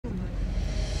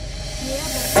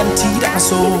emptied out my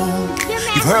soul.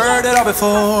 You've heard it all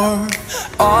before,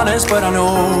 honest but I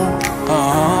know.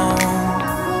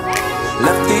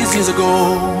 Left these years ago,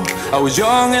 I was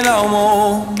young and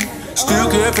almost still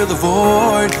could fill the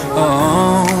void.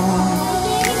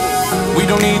 We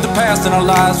don't need the past in our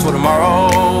lives for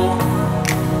tomorrow.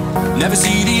 Never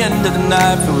see the end of the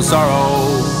night filled with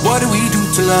sorrow. What do we do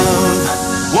to love?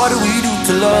 What do we do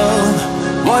to love?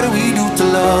 What do we do to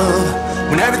love?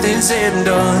 When everything's said and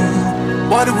done,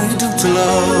 what do we do to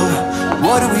love?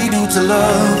 What do we do to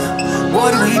love?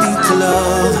 What do we do to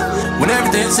love? When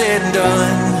everything's said and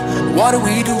done, what do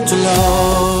we do to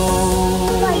love?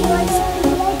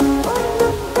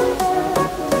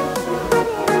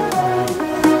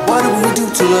 What do we do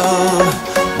to love?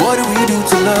 What do we do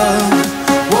to love?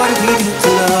 What do we do to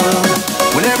love?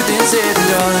 When everything's said and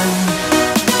done.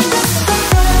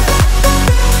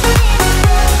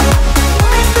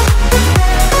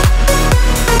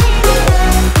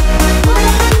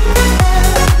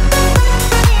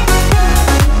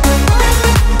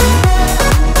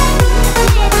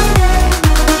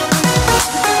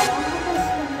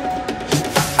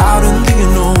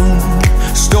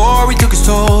 Story took its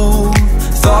toll,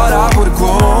 thought I would've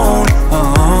grown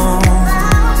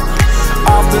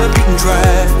off the beaten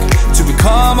track to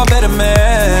become a better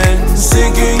man,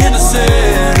 sinking in the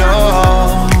sand.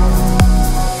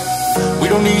 We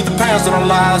don't need the past in our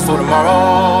lives for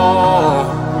tomorrow.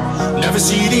 Never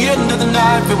see the end of the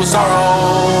night filled with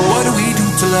sorrow. What do we do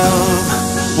to love?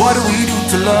 What do we do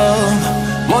to love?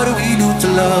 What do we do to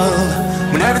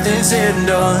love? When everything's said and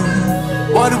done,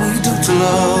 what do we do to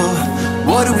love?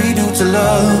 What do we do to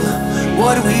love?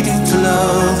 What do we do to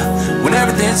love? When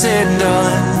everything's said and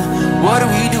done, what do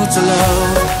we do to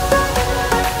love?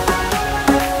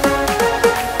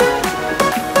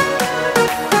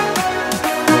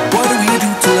 What do we do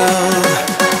to love?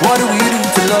 What do we do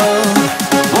to love?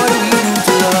 What do we do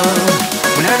to love?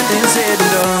 When everything's said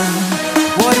and done,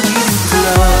 what do we do to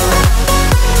love?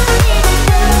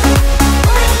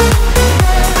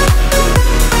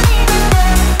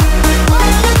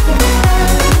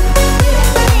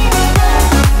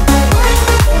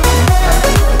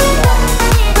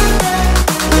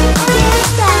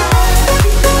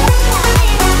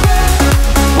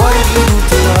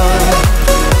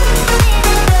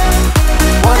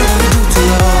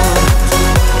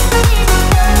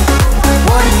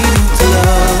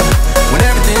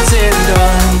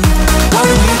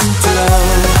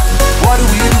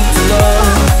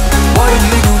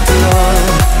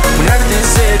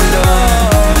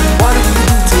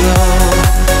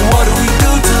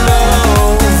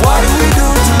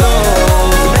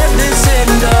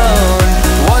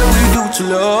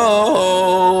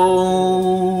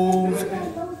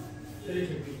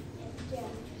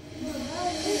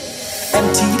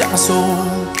 Emptied out my soul.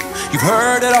 You've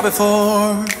heard it all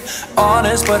before,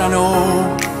 honest but I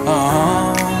know.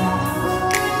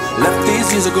 Left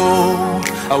these years ago,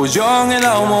 I was young and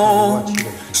almost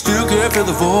still could fill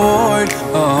the void.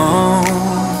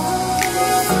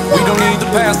 We don't need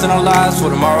the past in our lives for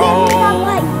tomorrow.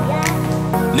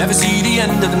 Never see the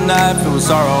end of the night filled with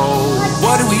sorrow.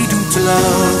 What do we do to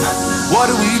love? What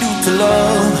do we do to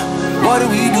love? What do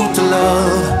we do to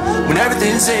love? When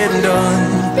everything's said and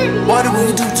done, what do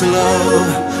we do to love?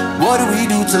 What do we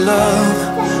do to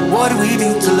love? What do we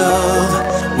do to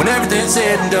love? When everything's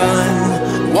said and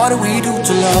done, what do we do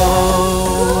to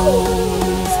love?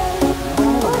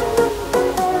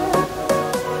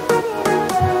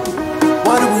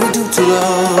 What do we do to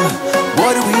love?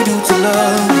 What do we do to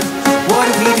love? What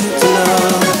do we do to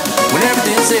love? When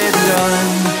everything's said and done.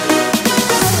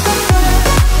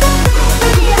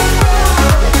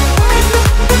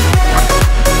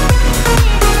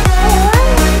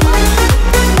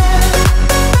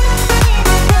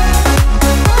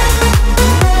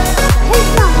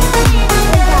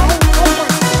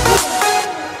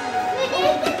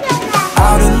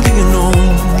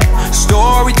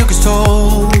 Story took its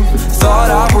toll, thought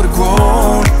I would've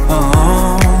grown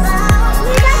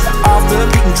off the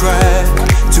beaten track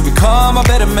to become a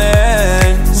better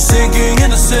man, sinking in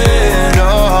the sand.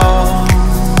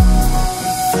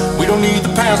 We don't need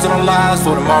the past in our lives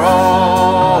for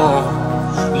tomorrow.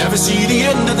 Never see the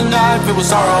end of the night filled with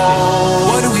sorrow.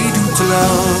 What do we do to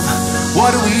love?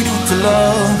 What do we do to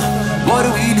love? What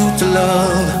do we do to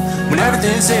love? When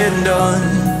everything's said and done,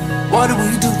 what do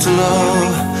we do to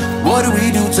love? What do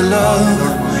we do to love?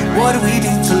 What do we do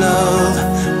to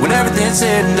love? When everything's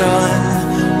said and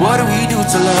done, what do we do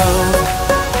to love?